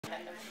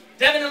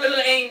Devin and Little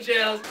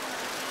Angels.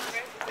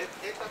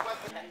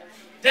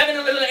 Devin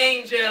and Little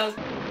Angels.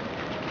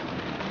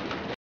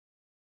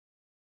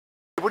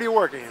 What are you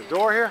working? The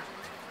door here?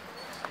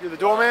 You're the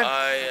doorman?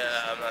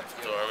 I'm not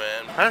the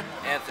doorman. Huh?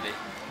 Anthony.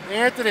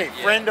 Anthony,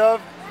 Yeah. friend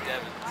of?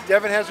 Devin.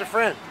 Devin has a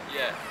friend.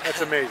 Yeah.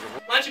 That's amazing.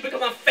 Why don't you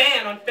become a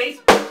fan on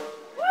Facebook?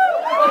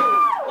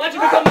 Why don't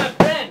you become my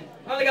friend?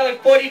 I only got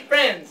like 40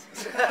 friends.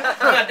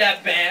 I'm not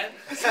that bad.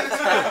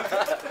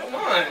 Come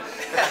on.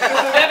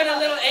 Devin and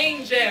Little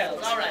Angels.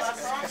 All right.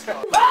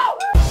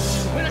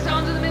 When the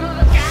sun's in the middle of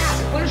the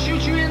sky, wanna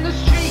shoot you in the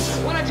street,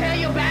 wanna tell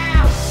you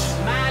about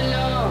my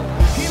love.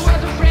 He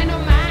was a friend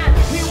of mine,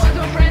 he was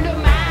a friend of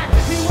mine,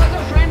 he was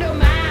a friend of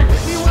mine,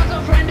 he was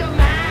a friend of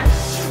mine.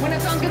 When the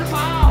sun's gonna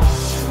fall,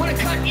 wanna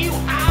cut you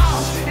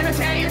off and I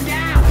tear you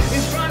down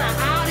in front of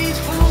all these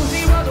fools.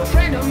 He was a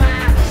friend of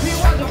mine, he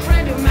was a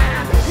friend of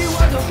mine, he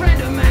was a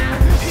friend of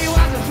mine, he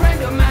was a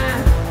friend of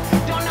mine.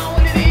 Don't know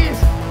what it is,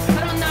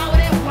 I don't know what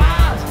it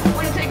was.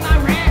 Wanna take my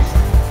rest,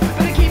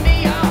 better keep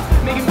me up,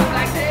 make it move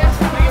like this,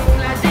 make it move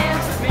like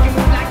this, make it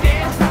move like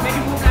this, make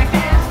it move like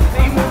this,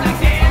 make it move like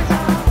this.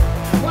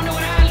 Wonder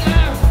what I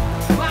learned,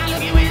 why I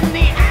look you in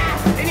the eye,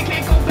 and you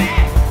can't go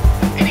back,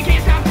 and you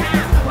can't stop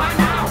time. Why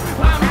now,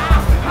 why now,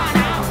 why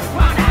now,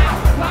 why now,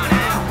 why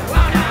now,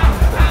 why now,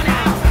 why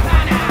now, why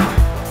now.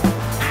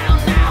 I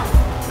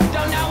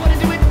don't know what to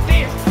do with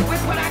this,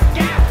 with what I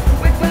got,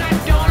 with what I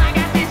don't. I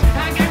got this,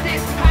 I got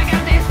this, I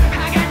got this,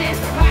 I got this,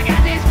 I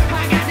got this,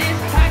 I got this,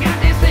 I got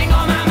this thing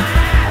on my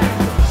mind.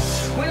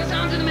 When the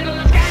sun's in the middle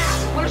of the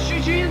sky, wanna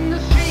shoot you in the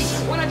street,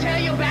 wanna tell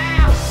you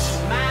about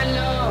my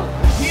love.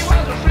 He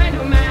was a friend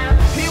of mine,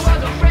 he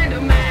was a friend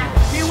of mine,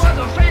 he was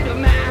a friend of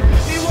mine,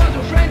 he was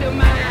a friend of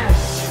mine.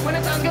 When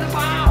the sun's gonna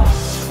fall,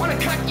 wanna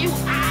cut you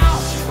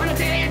out, wanna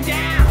tear you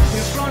down